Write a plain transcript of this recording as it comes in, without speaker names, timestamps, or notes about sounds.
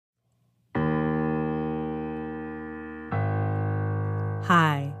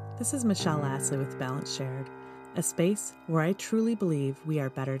Hi, this is Michelle Lastly with Balance Shared, a space where I truly believe we are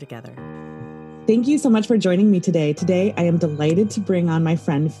better together. Thank you so much for joining me today. Today, I am delighted to bring on my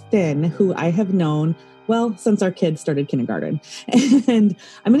friend Finn, who I have known, well, since our kids started kindergarten. And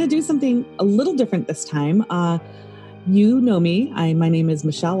I'm going to do something a little different this time. You know me. My name is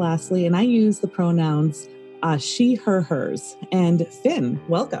Michelle Lastly, and I use the pronouns she, her, hers. And Finn,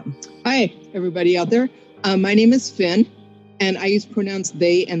 welcome. Hi, everybody out there. My name is Finn, and I use pronouns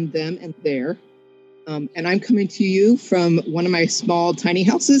they and them and their. And I'm coming to you from one of my small tiny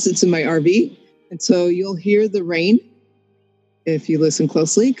houses. It's in my RV. And so you'll hear the rain if you listen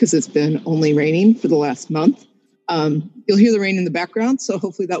closely, because it's been only raining for the last month. You'll hear the rain in the background. So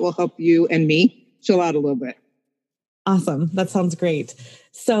hopefully that will help you and me chill out a little bit. Awesome. That sounds great.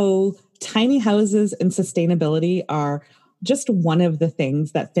 So tiny houses and sustainability are just one of the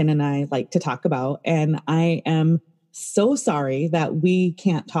things that Finn and I like to talk about. And I am so sorry that we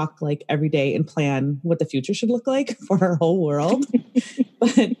can't talk like every day and plan what the future should look like for our whole world.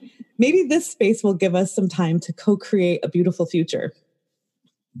 But maybe this space will give us some time to co-create a beautiful future.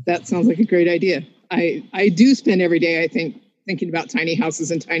 That sounds like a great idea. I do spend every day, I think, thinking about tiny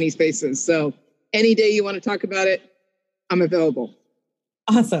houses and tiny spaces. So any day you want to talk about it, I'm available.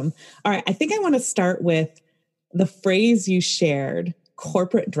 Awesome. All right. I think I want to start with the phrase you shared,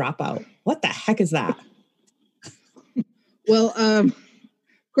 corporate dropout. What the heck is that? Well,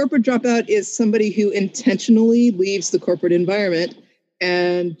 corporate dropout is somebody who intentionally leaves the corporate environment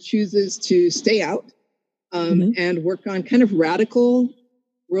and chooses to stay out and work on kind of radical,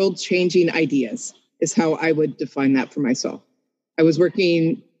 world-changing ideas is how I would define that for myself. I was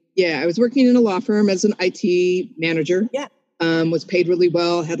working in a law firm as an IT manager. Yeah. Was paid really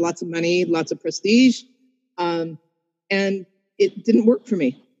well, had lots of money, lots of prestige, and it didn't work for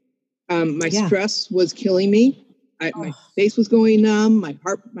me. My stress was killing me. My face was going numb,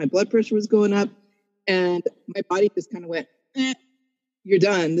 my blood pressure was going up, and my body just kind of went, you're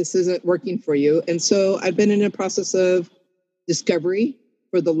done. This isn't working for you. And so I've been in a process of discovery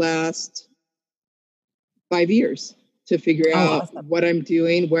for the last 5 years to figure out what I'm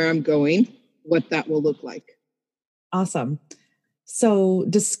doing, where I'm going, what that will look like. Awesome. So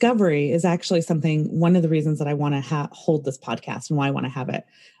discovery is actually one of the reasons that I want to hold this podcast and why I want to have it.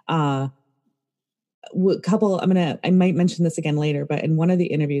 I might mention this again later, but in one of the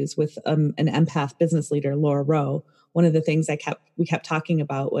interviews with an empath business leader, Laura Rowe, one of the things we kept talking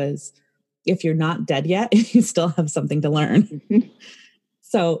about was, if you're not dead yet, you still have something to learn. Mm-hmm.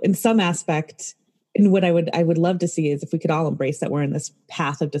 So in some aspect, and what I would love to see is if we could all embrace that we're in this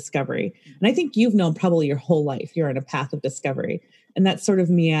path of discovery. And I think you've known probably your whole life, you're in a path of discovery, and that's sort of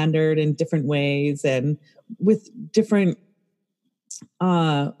meandered in different ways and with different,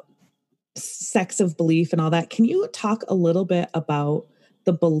 sects of belief and all that. Can you talk a little bit about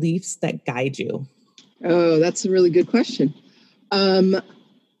the beliefs that guide you? Oh, that's a really good question.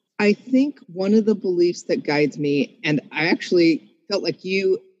 I think one of the beliefs that guides me, and I actually felt like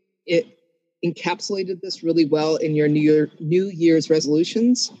it encapsulated this really well in your New Year's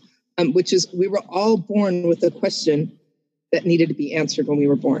resolutions, which is we were all born with a question that needed to be answered when we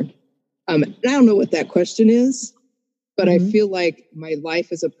were born. And I don't know what that question is, but I feel like my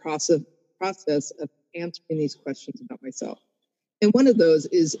life is a process of answering these questions about myself. And one of those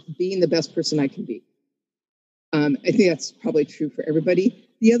is being the best person I can be. I think that's probably true for everybody.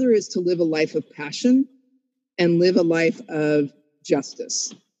 The other is to live a life of passion and live a life of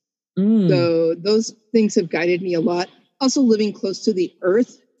justice. So those things have guided me a lot. Also living close to the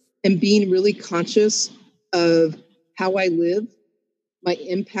earth and being really conscious of how I live, my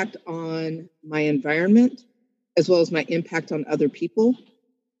impact on my environment, as well as my impact on other people.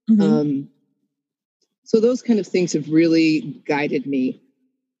 So those kind of things have really guided me.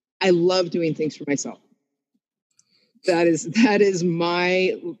 I love doing things for myself. That is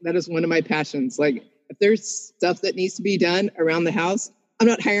one of my passions. Like if there's stuff that needs to be done around the house, I'm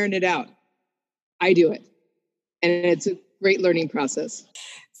not hiring it out. I do it. And it's a great learning process.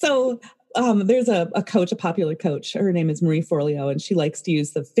 So there's a popular coach. Her name is Marie Forleo, and she likes to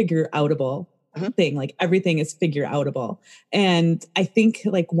use the figure outable thing. Like everything is figure outable. And I think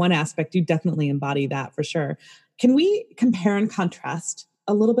like one aspect, you definitely embody that for sure. Can we compare and contrast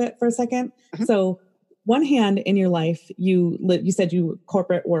a little bit for a second? So one hand in your life, you said you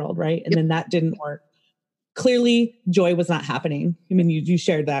corporate world, right? And then that didn't work. Clearly joy was not happening. I mean, you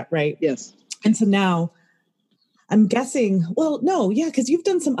shared that, right? Yes. And so now I'm guessing, because you've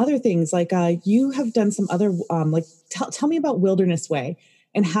done some other things. Like you have done some other, tell me about Wilderness Way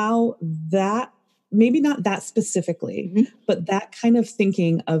and how that maybe not that specifically, but that kind of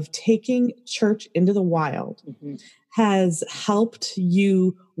thinking of taking church into the wild has helped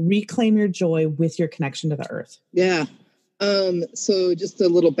you reclaim your joy with your connection to the earth. Yeah. So just a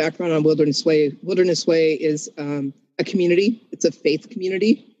little background on Wilderness Way. Wilderness Way is a community. It's a faith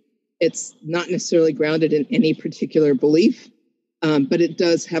community. It's not necessarily grounded in any particular belief, but it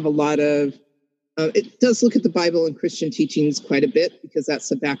does have a lot of, it does look at the Bible and Christian teachings quite a bit, because that's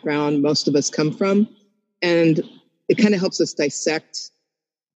the background most of us come from. And it kind of helps us dissect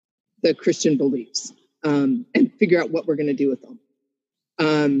the Christian beliefs and figure out what we're going to do with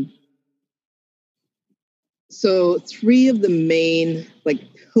them. So 3 of the main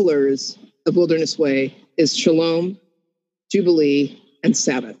pillars of Wilderness Way is Shalom, Jubilee, and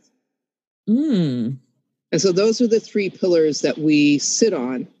Sabbath. And so those are the 3 pillars that we sit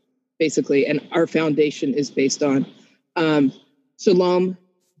on, basically, and our foundation is based on. Shalom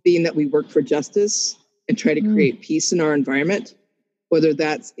being that we work for justice and try to create peace in our environment, whether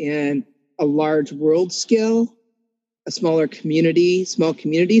that's in a large world scale, a small community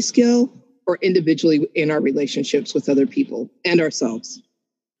scale, or individually in our relationships with other people and ourselves.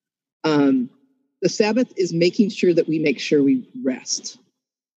 The Sabbath is making sure that we make sure we rest.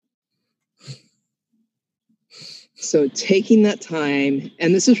 So taking that time,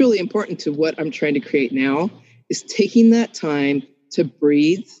 and this is really important to what I'm trying to create now, is taking that time to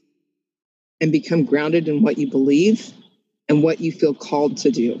breathe and become grounded in what you believe and what you feel called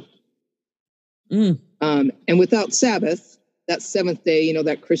to do. And without Sabbath, that 7th day,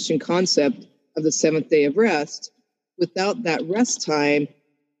 that Christian concept of the 7th day of rest, without that rest time,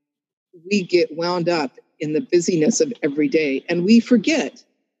 we get wound up in the busyness of every day, and we forget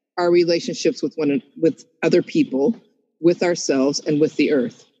our relationships with other people, with ourselves, and with the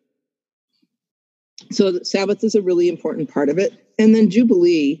earth. So the Sabbath is a really important part of it. And then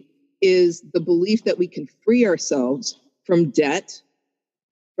Jubilee is the belief that we can free ourselves from debt,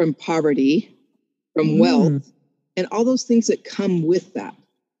 from poverty, from wealth, and all those things that come with that.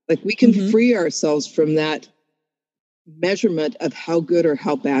 We can free ourselves from that measurement of how good or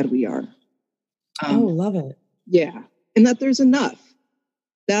how bad we are. Love it. Yeah. And that there's enough.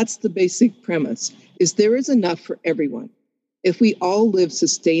 That's the basic premise, is there is enough for everyone. If we all live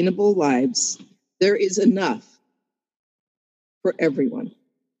sustainable lives, there is enough for everyone.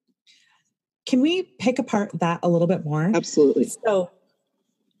 Can we pick apart that a little bit more? Absolutely. So,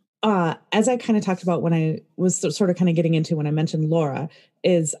 as I kind of talked about when I was sort of kind of getting into when I mentioned Laura,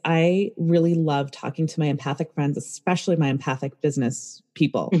 is I really love talking to my empathic friends, especially my empathic business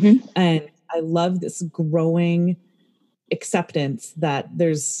people. And I love this growing acceptance that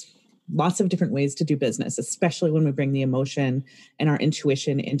there's lots of different ways to do business, especially when we bring the emotion and our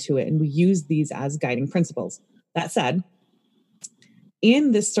intuition into it. And we use these as guiding principles. That said,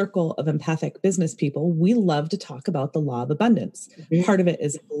 in this circle of empathic business people, we love to talk about the law of abundance. Part of it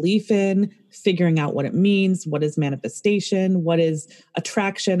is belief in, figuring out what it means, what is manifestation, what is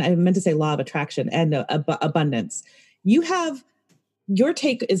attraction. I meant to say law of attraction and abundance. Your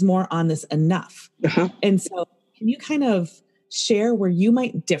take is more on this enough. And so can you kind of share where you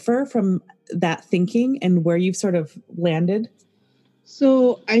might differ from that thinking and where you've sort of landed?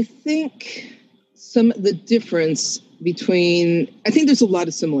 So I think the difference I think there's a lot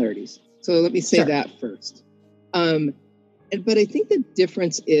of similarities. So let me say that first. But I think the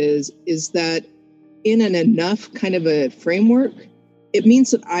difference is that in an enough kind of a framework, it means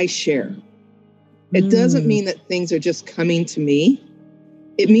that I share. It doesn't mean that things are just coming to me.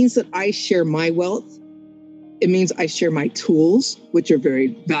 It means that I share my wealth. It means I share my tools, which are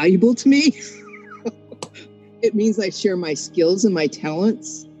very valuable to me. It means I share my skills and my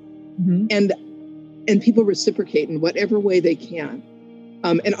talents. And people reciprocate in whatever way they can.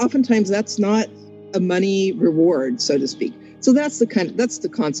 And oftentimes that's not a money reward, so to speak. So that's the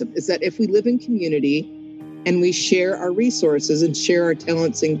concept, is that if we live in community and we share our resources and share our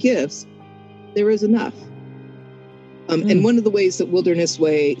talents and gifts, there is enough. And one of the ways that Wilderness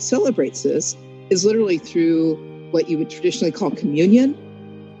Way celebrates this is literally through what you would traditionally call communion,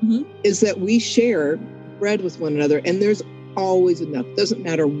 is that we share bread with one another, and there's always enough. Doesn't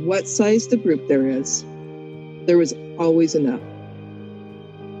matter what size the group there is always enough.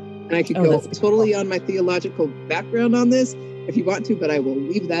 And I could go totally on my theological background on this if you want to, but I will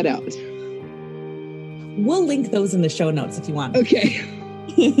leave that out. We'll link those in the show notes if you want. Okay.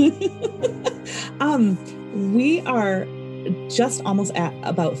 We are just almost at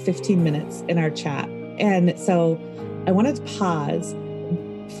about 15 minutes in our chat. And so I wanted to pause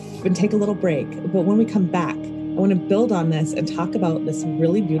and take a little break. But when we come back, I want to build on this and talk about this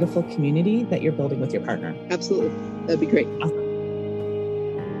really beautiful community that you're building with your partner. Absolutely. That'd be great. Awesome.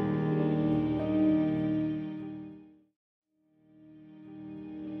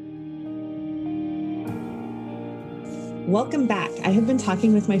 Welcome back. I have been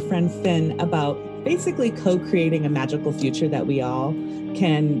talking with my friend Finn about basically co-creating a magical future that we all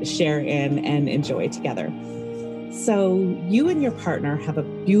can share in and enjoy together. So you and your partner have a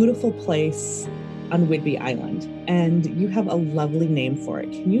beautiful place on Whidbey Island, and you have a lovely name for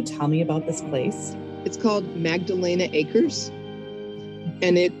it. Can you tell me about this place? It's called Magdalena Acres,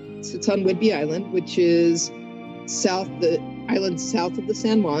 and it sits on Whidbey Island, which is the island south of the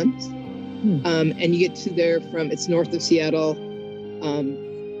San Juans. And you get to there it's north of Seattle,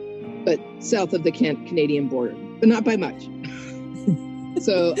 but south of the Canadian border, but not by much.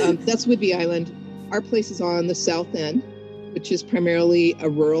 So that's Whidbey Island. Our place is on the south end, which is primarily a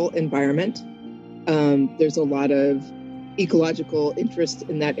rural environment. There's a lot of ecological interest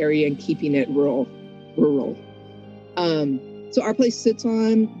in that area and keeping it rural. So our place sits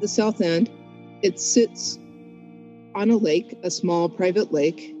on the south end. It sits on a lake, a small private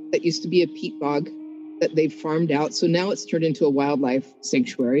lake that used to be a peat bog that they've farmed out. So now it's turned into a wildlife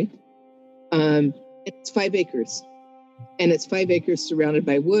sanctuary. It's 5 acres, and it's 5 acres surrounded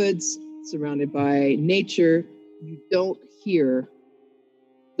by woods, surrounded by nature. You don't hear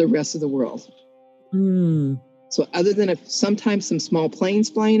the rest of the world. So other than sometimes some small planes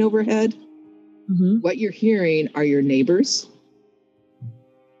flying overhead, what you're hearing are your neighbors.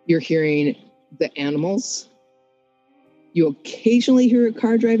 You're hearing the animals. You occasionally hear a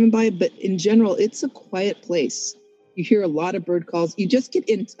car driving by, but in general, it's a quiet place. You hear a lot of bird calls. You just get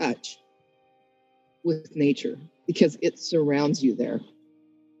in touch with nature because it surrounds you there.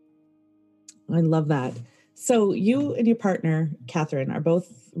 I love that. So you and your partner, Catherine, are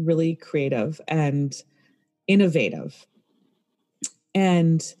both really creative and innovative.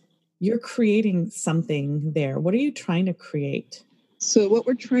 And you're creating something there. What are you trying to create? So what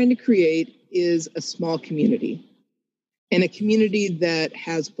we're trying to create is a small community, and a community that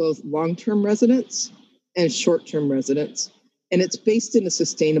has both long-term residents and short-term residents, and it's based in a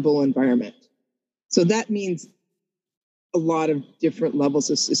sustainable environment. So that means a lot of different levels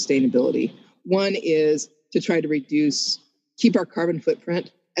of sustainability. One is to try to keep our carbon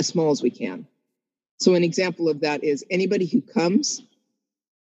footprint as small as we can. So an example of that is anybody who comes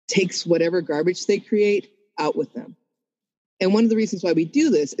takes whatever garbage they create out with them. And one of the reasons why we do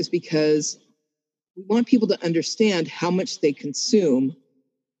this is because we want people to understand how much they consume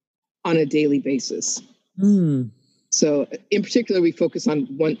on a daily basis. So in particular, we focus on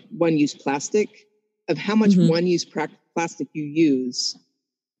one-use plastic, of how much one-use plastic you use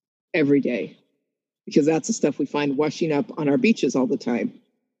every day, because that's the stuff we find washing up on our beaches all the time.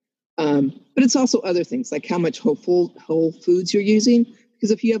 But it's also other things, like how much whole foods you're using,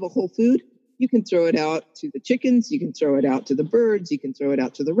 because if you have a whole food, you can throw it out to the chickens, you can throw it out to the birds, you can throw it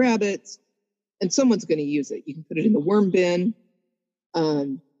out to the rabbits, and someone's going to use it. You can put it in the worm bin.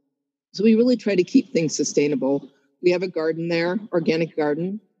 So we really try to keep things sustainable. We have a garden there, organic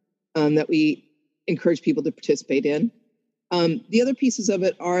garden, that we encourage people to participate in. The other pieces of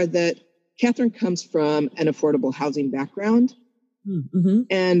it are that Catherine comes from an affordable housing background.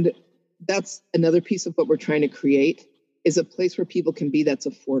 And that's another piece of what we're trying to create, is a place where people can be that's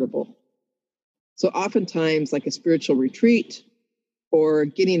affordable. So oftentimes, like a spiritual retreat or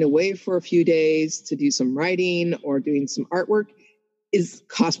getting away for a few days to do some writing or doing some artwork is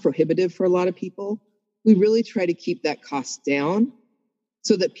cost prohibitive for a lot of people. We really try to keep that cost down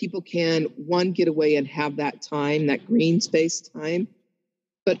so that people can, one, get away and have that time, that green space time,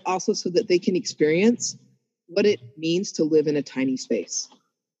 but also so that they can experience what it means to live in a tiny space.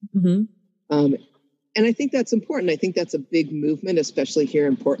 And I think that's important. I think that's a big movement, especially here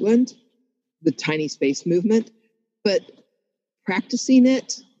in Portland, the tiny space movement. But practicing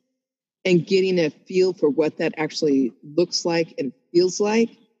it and getting a feel for what that actually looks like and feels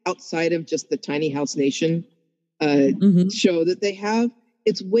like outside of just the Tiny House Nation show that they have,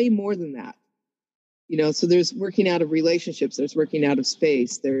 it's way more than that. So there's working out of relationships, there's working out of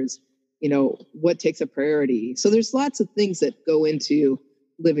space, there's, what takes a priority. So there's lots of things that go into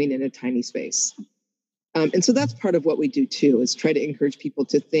living in a tiny space. And so that's part of what we do too, is try to encourage people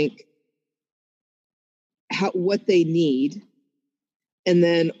to think what they need, and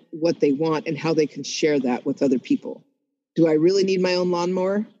then what they want and how they can share that with other people. Do I really need my own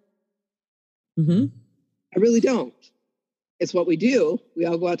lawnmower? I really don't. It's what we do. We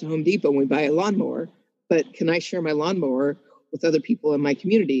all go out to Home Depot and we buy a lawnmower, but can I share my lawnmower with other people in my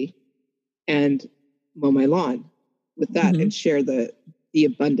community and mow my lawn with that and share the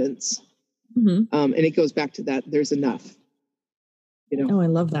abundance? And it goes back to that. There's enough, Oh, I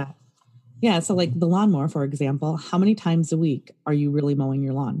love that. Yeah. So like the lawnmower, for example, how many times a week are you really mowing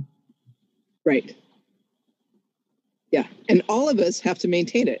your lawn? Right. Yeah. And all of us have to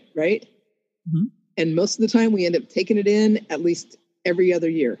maintain it, right? And most of the time we end up taking it in at least every other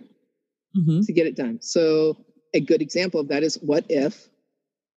year to get it done. So a good example of that is, what if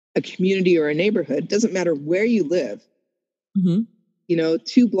a community or a neighborhood, doesn't matter where you live, 2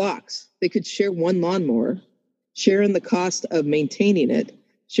 blocks, they could share one lawnmower, share in the cost of maintaining it,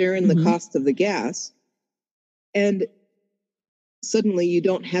 share in the cost of the gas, and suddenly you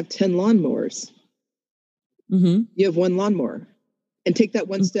don't have 10 lawnmowers. You have one lawnmower. And take that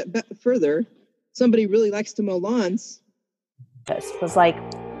one step further. Somebody really likes to mow lawns. This was like,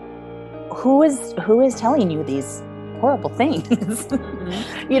 who is telling you these horrible things?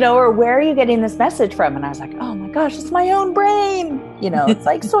 Or where are you getting this message from? And I was like, oh my gosh, it's my own brain. It's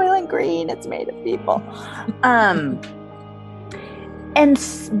like Soylent Green. It's made of people.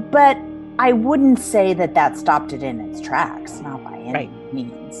 But I wouldn't say that stopped it in its tracks, not by any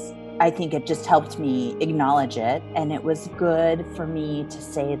means. I think it just helped me acknowledge it. And it was good for me to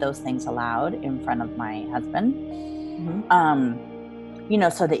say those things aloud in front of my husband,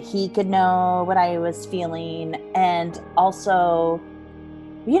 so that he could know what I was feeling. And also,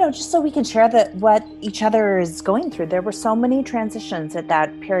 just so we could share what each other is going through. There were so many transitions at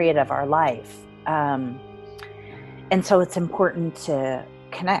that period of our life. And so it's important to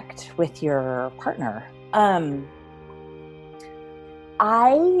connect with your partner.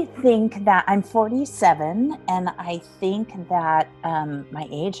 I think that I'm 47, and I think that my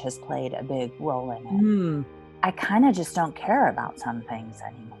age has played a big role in it. I kind of just don't care about some things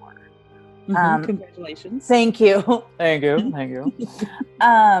anymore. Congratulations. Thank you. Thank you.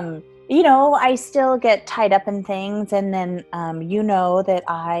 I still get tied up in things. And then, that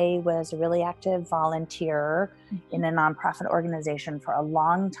I was a really active volunteer in a nonprofit organization for a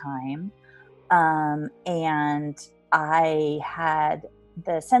long time. And I had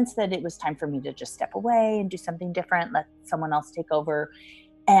the sense that it was time for me to just step away and do something different, let someone else take over.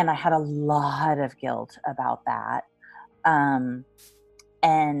 And I had a lot of guilt about that.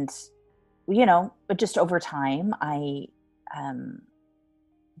 But just over time, I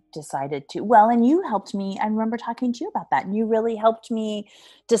decided to, and you helped me. I remember talking to you about that. And you really helped me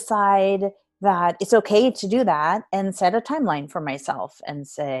decide that it's okay to do that and set a timeline for myself and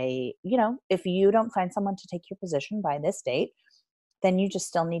say, if you don't find someone to take your position by this date, then you just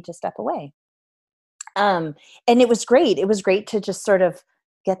still need to step away. And it was great. It was great to just sort of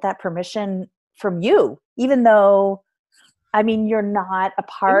get that permission from you, even though, you're not a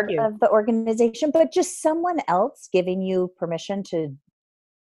part of the organization, but just someone else giving you permission to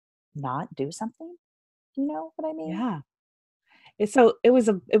not do something. You know what I mean? Yeah. So it was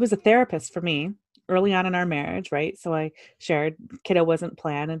a therapist for me early on in our marriage, right? So I shared, kiddo wasn't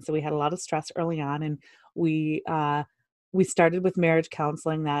planned, and so we had a lot of stress early on, and we started with marriage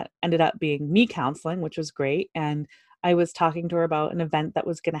counseling that ended up being me counseling, which was great. And I was talking to her about an event that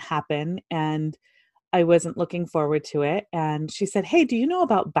was going to happen, and I wasn't looking forward to it. And she said, "Hey, do you know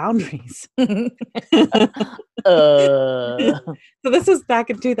about boundaries?" So this was back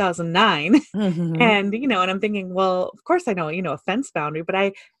in 2009. And, and I'm thinking, well, of course I know, a fence boundary, but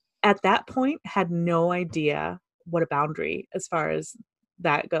I, at that point, had no idea what a boundary as far as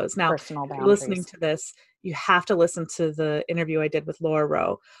that goes. Now, if you're listening to this, you have to listen to the interview I did with Laura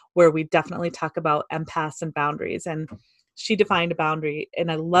Rowe, where we definitely talk about empaths and boundaries. And she defined a boundary.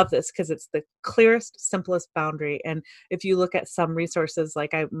 And I love this because it's the clearest, simplest boundary. And if you look at some resources,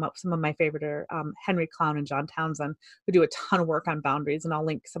 like some of my favorite are Henry Clown and John Townsend, who do a ton of work on boundaries. And I'll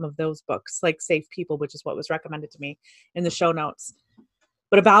link some of those books, like Safe People, which is what was recommended to me, in the show notes.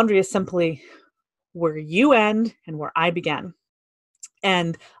 But a boundary is simply where you end and where I begin.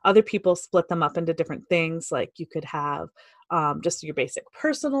 And other people split them up into different things. Like you could have just your basic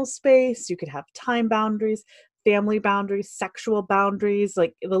personal space. You could have time boundaries, family boundaries, sexual boundaries,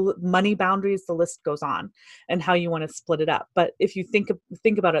 like the money boundaries. The list goes on, and how you want to split it up. But if you think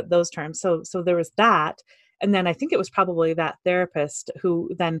about it those terms, so there was that. And then I think it was probably that therapist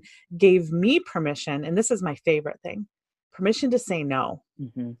who then gave me permission. And this is my favorite thing: permission to say no.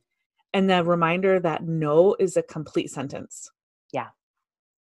 And the reminder that no is a complete sentence. Yeah.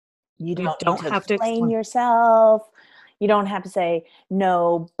 You don't have to explain yourself. You don't have to say,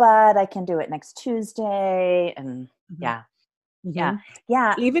 no, but I can do it next Tuesday. And yeah.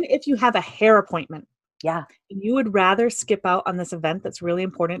 Even if you have a hair appointment. Yeah. You would rather skip out on this event that's really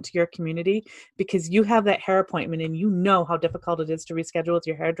important to your community because you have that hair appointment and you know how difficult it is to reschedule with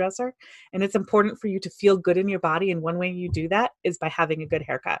your hairdresser. And it's important for you to feel good in your body. And one way you do that is by having a good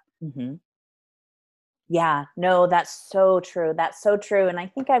haircut. Yeah, no, that's so true. That's so true. And I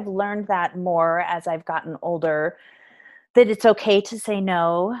think I've learned that more as I've gotten older, that it's okay to say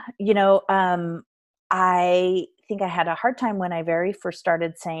no. I think I had a hard time when I very first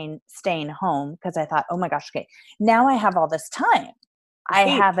started staying home, because I thought, oh my gosh, okay, now I have all this time. I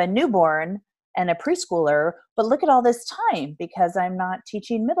have a newborn and a preschooler, but look at all this time because I'm not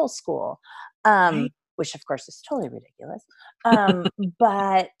teaching middle school, which of course is totally ridiculous.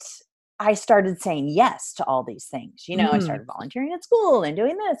 But I started saying yes to all these things. I started volunteering at school and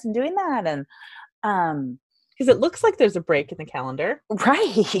doing this and doing that. And because it looks like there's a break in the calendar.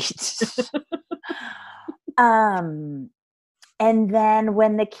 Right. And then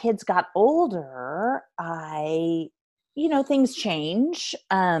when the kids got older, things change,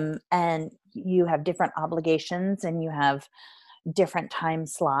 and you have different obligations and you have different time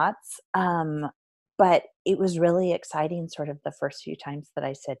slots. But it was really exciting sort of the first few times that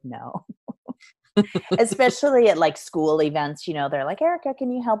I said no, especially at like school events. They're like, Erica, can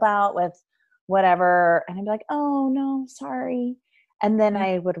you help out with whatever? And I'd be like, oh no, sorry. And then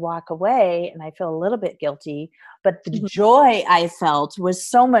I would walk away and I feel a little bit guilty, but the joy I felt was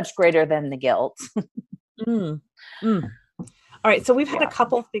so much greater than the guilt. All right. So we've had a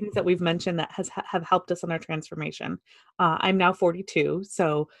couple of things that we've mentioned that have helped us in our transformation. I'm now 42.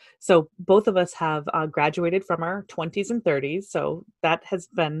 So both of us have graduated from our 20s and 30s. So that has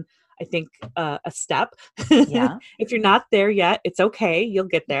been, I think, a step. Yeah. If you're not there yet, it's okay. You'll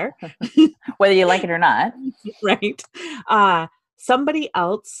get there. Whether you like it or not. Right. Somebody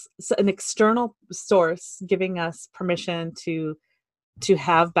else, an external source giving us permission to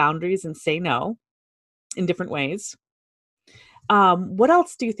have boundaries and say no in different ways. What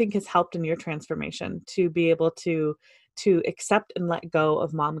else do you think has helped in your transformation to be able to accept and let go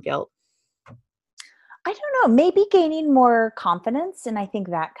of mom guilt? I don't know, maybe gaining more confidence. And I think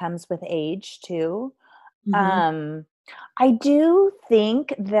that comes with age too. I do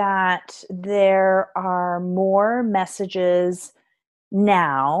think that there are more messages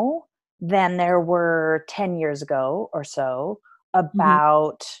now than there were 10 years ago or so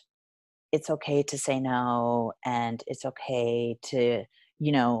about it's okay to say no, and it's okay to,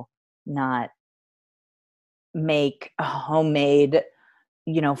 not make a homemade,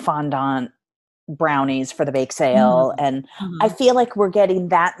 fondant brownies for the bake sale. And I feel like we're getting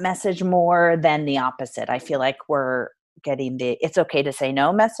that message more than the opposite. I feel like we're getting the it's okay to say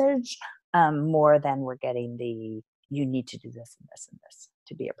no message more than we're getting the you need to do this and this and this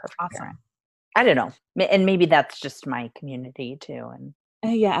to be a perfect parent. I don't know. And maybe that's just my community too. And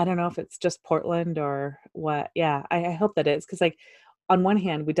yeah, I don't know if it's just Portland or what. Yeah, I hope that is, because like on one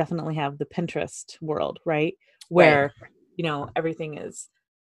hand, we definitely have the Pinterest world, right? Where, everything is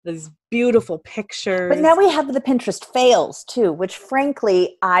these beautiful pictures. But now we have the Pinterest fails too, which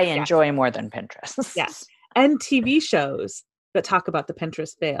frankly, I enjoy more than Pinterest. Yes. And TV shows that talk about the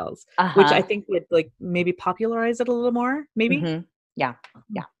Pinterest fails, which I think would like maybe popularize it a little more, maybe. Yeah.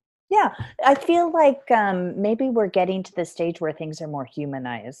 I feel like maybe we're getting to the stage where things are more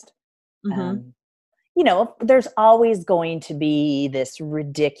humanized. There's always going to be this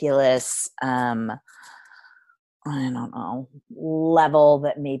ridiculous, I don't know, level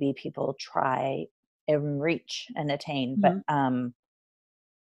that maybe people try and reach and attain.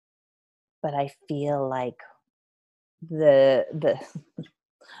 But I feel like the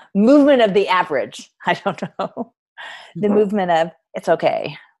movement of the average, I don't know, the movement of it's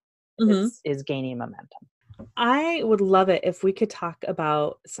okay is gaining momentum. I would love it if we could talk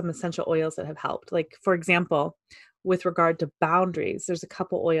about some essential oils that have helped. Like, for example, with regard to boundaries, there's a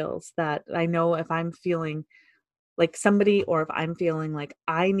couple oils that I know if I'm feeling like somebody, or if I'm feeling like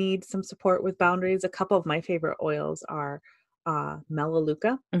I need some support with boundaries, a couple of my favorite oils are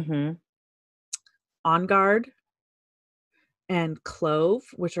Melaleuca, On Guard, and Clove,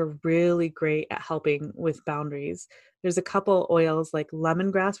 which are really great at helping with boundaries. There's a couple oils like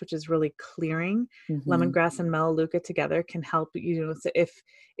lemongrass, which is really clearing. Lemongrass and Melaleuca together can help, so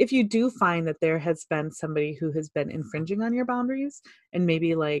if you do find that there has been somebody who has been infringing on your boundaries, and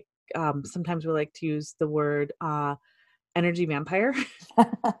maybe like sometimes we like to use the word energy vampire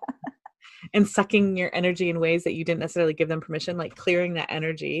and sucking your energy in ways that you didn't necessarily give them permission, like clearing that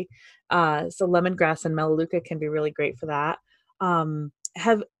energy. So lemongrass and Melaleuca can be really great for that.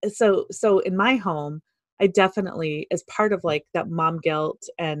 So in my home, I definitely, as part of like that mom guilt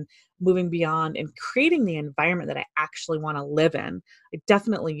and moving beyond and creating the environment that I actually want to live in, I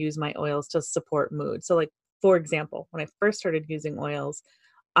definitely use my oils to support mood. So like, for example, when I first started using oils,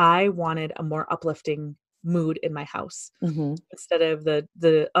 I wanted a more uplifting mood in my house instead of I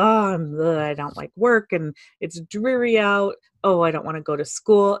don't like work and it's dreary out. Oh, I don't want to go to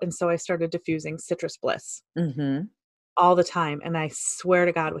school. And so I started diffusing Citrus Bliss all the time. And I swear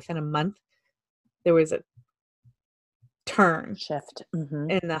to God, within a month, there was a turn shift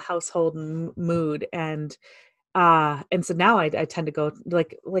in the household mood. And And so now I tend to go and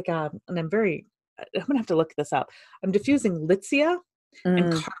I'm gonna have to look this up. I'm diffusing Litsea and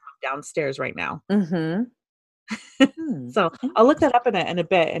Mm. cardamom downstairs right now. Mm-hmm. So I'll look that up in a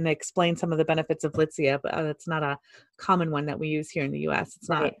bit and explain some of the benefits of Litsea, but it's not a common one that we use here in the US. It's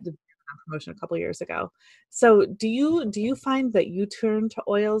not Right. the promotion a couple years ago. So do you find that you turn to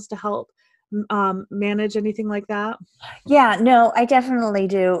oils to help manage anything like that? Yeah, no, I definitely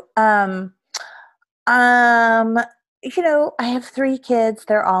do. Um, I have 3 kids.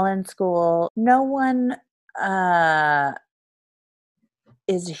 They're all in school. No one uh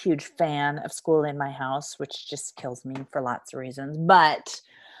is a huge fan of school in my house, which just kills me for lots of reasons. But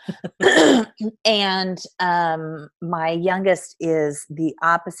and my youngest is the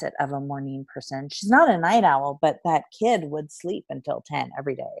opposite of a morning person. She's not a night owl, but that kid would sleep until 10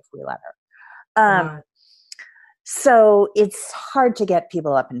 every day if we let her. Wow. So it's hard to get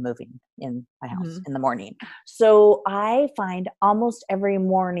people up and moving in my house in the morning. So I find almost every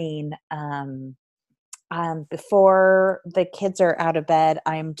morning, before the kids are out of bed,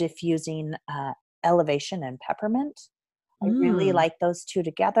 I'm diffusing Elevation and peppermint. I really Mm. like those two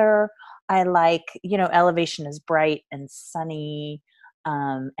together. I like, Elevation is bright and sunny,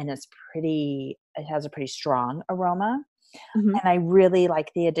 and it has a pretty strong aroma. Mhm. And I really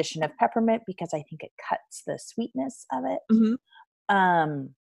like the addition of peppermint because I think it cuts the sweetness of it. Mhm.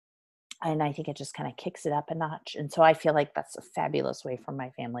 Um, and I think it just kind of kicks it up a notch. And so I feel like that's a fabulous way for my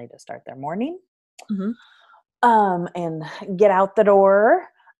family to start their morning, Mhm. and get out the door.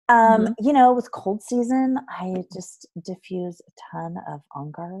 Mhm. With cold season, I just diffuse a ton of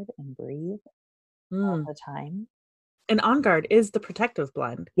On Guard and Breathe all Mm. the time. And On Guard is the protective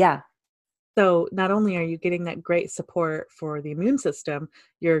blend. Yeah, So not only are you getting that great support for the immune system,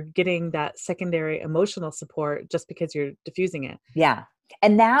 you're getting that secondary emotional support just because you're diffusing it. yeah.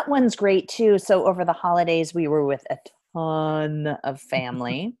 And that one's great too. So over the holidays, we were with a ton of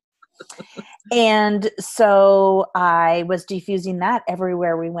family. And so I was diffusing that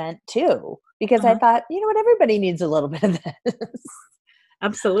everywhere we went too, because I Uh-huh. thought, you know what, everybody needs a little bit of this.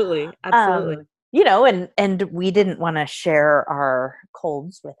 Absolutely. Absolutely. And we didn't want to share our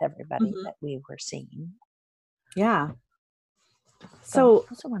colds with everybody Mhm. that we were seeing. Yeah. So So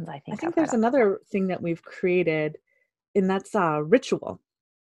those are ones I I think of think right there's off the top. another thing that we've created, and that's ritual.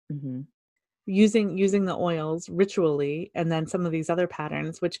 Mhm. Using the oils ritually, and then some of these other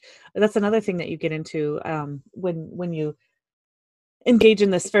patterns, which that's another thing that you get into when you engage in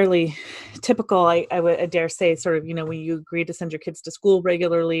this fairly typical, I dare say, sort of, when you agree to send your kids to school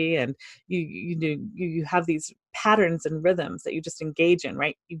regularly, and you have these patterns and rhythms that you just engage in,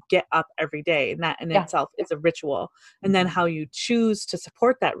 right? You get up every day, and that in Yeah. itself is a ritual. And then Mhm. how you choose to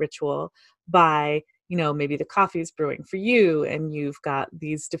support that ritual by, maybe the coffee is brewing for you, and you've got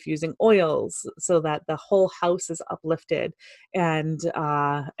these diffusing oils so that the whole house is uplifted, and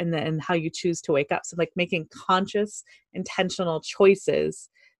then how you choose to wake up. So like making conscious intentional choices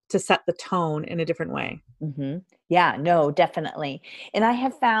to set the tone in a different way. Mhm. Yeah, no, definitely. And I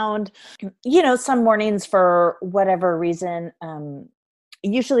have found, some mornings for whatever reason,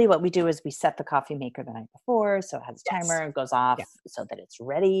 usually what we do is we set the coffee maker the night before, so it has a Yes. timer, it goes off Yeah. so that it's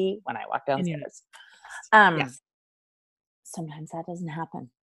ready when I walk And you downstairs. Yes. Um, Yes. Sometimes that doesn't happen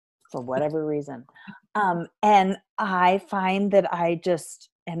for whatever reason. And I find that I just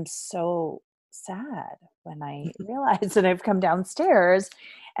am so sad when I realize that I've come downstairs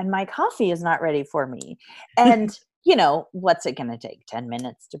and my coffee is not ready for me. And, what's it going to take? 10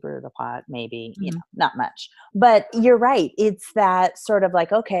 minutes to brew the pot? Maybe, Mhm. not much. But you're right. It's that sort of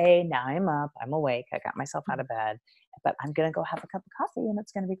like, okay, now I'm up, I'm awake, I got myself out of bed, but I'm going to go have a cup of coffee and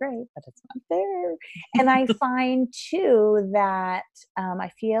it's going to be great, but it's not there. And I find too that I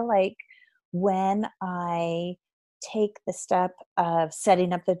feel like when I take the step of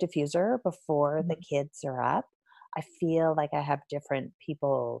setting up the diffuser before the Mhm. kids are up, I feel like I have different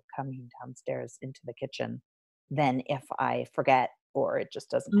people coming downstairs into the kitchen than if I forget or it just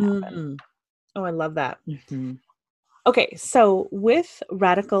doesn't happen. Mm. Oh, I love that. Mhm. Okay, so with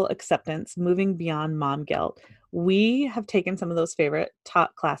radical acceptance, moving beyond mom guilt, we have taken some of those favorite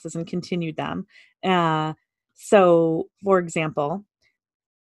taught classes and continued them. Uh, so, for example,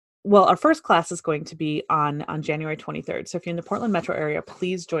 well, our first class is going to be on January 23rd. So if you're in the Portland metro area,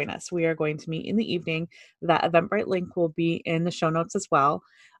 please join us. We are going to meet in the evening. That Eventbrite link will be in the show notes as well.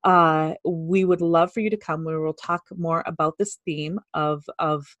 We would love for you to come. We will talk more about this theme of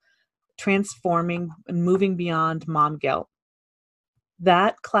transforming and moving beyond mom guilt.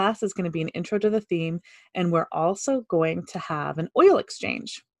 That class is going to be an intro to the theme, and we're also going to have an oil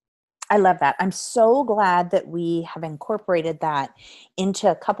exchange. I love that. I'm so glad that we have incorporated that into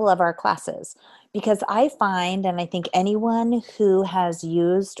a couple of our classes, because I find, and I think anyone who has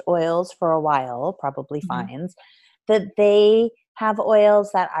used oils for a while probably Mhm. finds that they have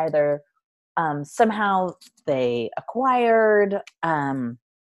oils that either somehow they acquired,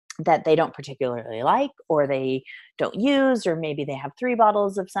 that they don't particularly like, or they don't use, or maybe they have 3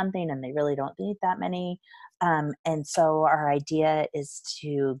 bottles of something and they really don't need that many. And so our idea is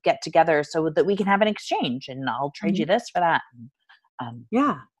to get together so that we can have an exchange, and I'll trade you Mhm. this for that. And,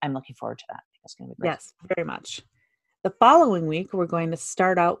 Yeah. I'm looking forward to that. It's going to be great. Yes, very much. The following week, we're going to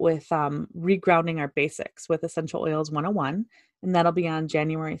start out with regrounding our basics with Essential Oils 101, and that'll be on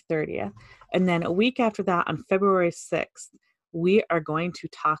January 30th. And then a week after that, on February 6th, we are going to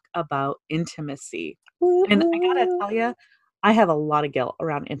talk about intimacy. And I gotta Woo-hoo. tell you, I have a lot of guilt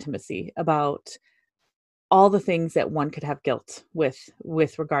around intimacy, about all the things that one could have guilt with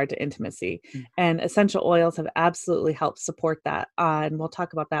regard to intimacy. Mm. And essential oils have absolutely helped support that. And we'll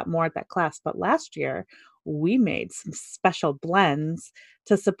talk about that more at that class. But last year, we made some special blends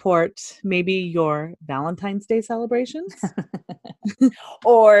to support maybe your Valentine's Day celebrations.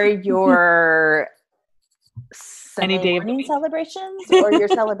 Or your Any Sunday day of the morning week. celebrations, or your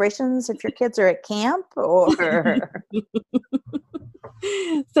celebrations if your kids are at camp, or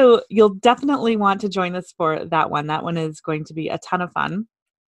So you'll definitely want to join us for that one. That one is going to be a ton of fun.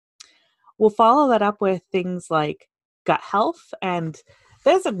 We'll follow that up with things like gut health. And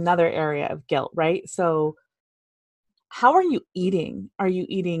there's another area of guilt, right? So how are you eating? Are you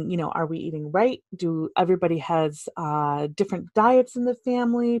eating, are we eating right? Everybody has different diets in the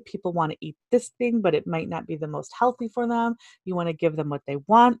family. People want to eat this thing, but it might not be the most healthy for them. You want to give them what they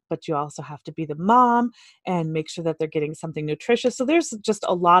want, but you also have to be the mom and make sure that they're getting something nutritious. So there's just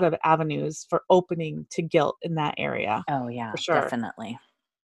a lot of avenues for opening to guilt in that area, oh yeah, for sure. definitely.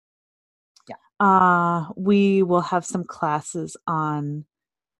 We will have some classes on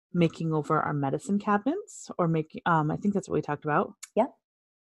making over our medicine cabinets, or making, I think that's what we talked about. Yeah.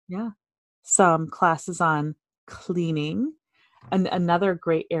 Yeah. Some classes on cleaning, and another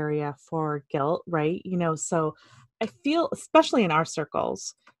great area for guilt, right? So I feel, especially in our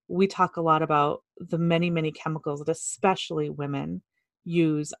circles, we talk a lot about the many, many chemicals that especially women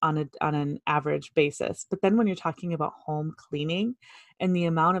use on an average basis. But then when you're talking about home cleaning and the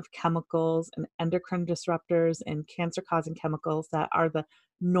amount of chemicals and endocrine disruptors and cancer causing chemicals that are the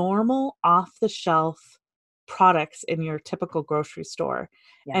normal off the shelf products in your typical grocery store.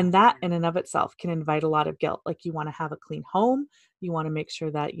 Yeah. And that in and of itself can invite a lot of guilt. Like, you want to have a clean home. You want to make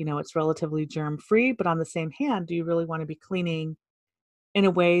sure that, it's relatively germ free, but on the same hand, do you really want to be cleaning in a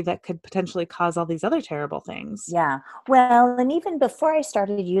way that could potentially cause all these other terrible things? Yeah. Well, and even before I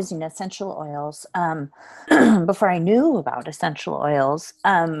started using essential oils, before I knew about essential oils,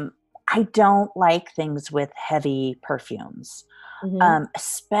 I don't like things with heavy perfumes, Mhm.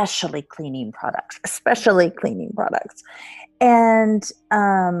 especially cleaning products. And,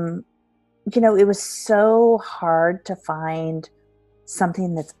 it was so hard to find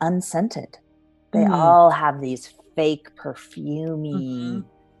something that's unscented. They Mhm. all have these fake perfumey.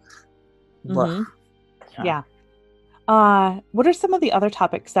 Mhm. Yeah. What are some of the other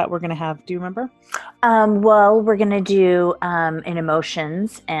topics that we're going to have? Do you remember? Well, we're going to do in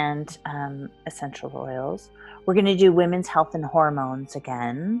emotions and essential oils. We're going to do women's health and hormones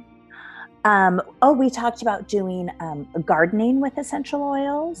again. We talked about doing gardening with essential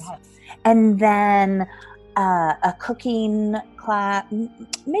oils. Yes. And then a cooking class,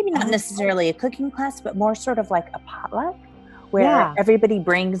 maybe not necessarily a cooking class, but more sort of like a potluck, where everybody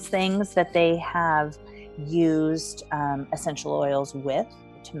brings things that they have used essential oils with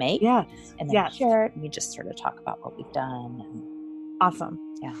to make. Yes. And then we share it, and we just sort of talk about what we've done. Awesome.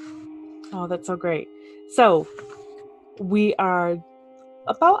 Yeah. Oh, that's so great. So we are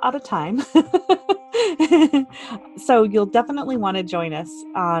about out of time. So you'll definitely want to join us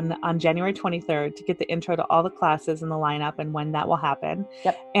on January 23rd to get the intro to all the classes and the lineup and when that will happen.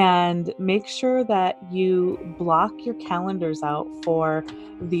 Yep. And make sure that you block your calendars out for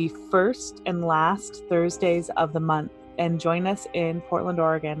the first and last Thursdays of the month, and join us in Portland,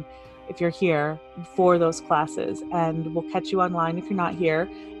 Oregon, if you're here, for those classes. And we'll catch you online if you're not here,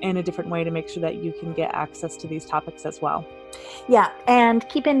 in a different way, to make sure that you can get access to these topics as well. Yeah, and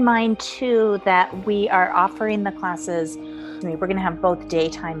keep in mind too that we are offering the classes. We're going to have both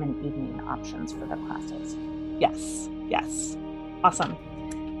daytime and evening options for the classes. Yes. Awesome.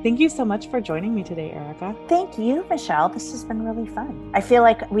 Thank you so much for joining me today, Erica. Thank you, Michelle. This has been really fun. I feel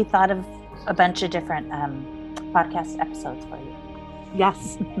like we thought of a bunch of different podcast episodes for you.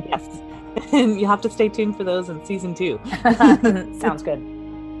 Yes. And you have to stay tuned for those in season 2. Sounds good.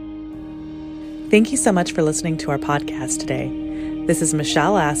 Thank you so much for listening to our podcast today. This is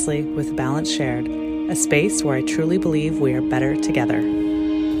Michelle Astley with Balance Shared, a space where I truly believe we are better together.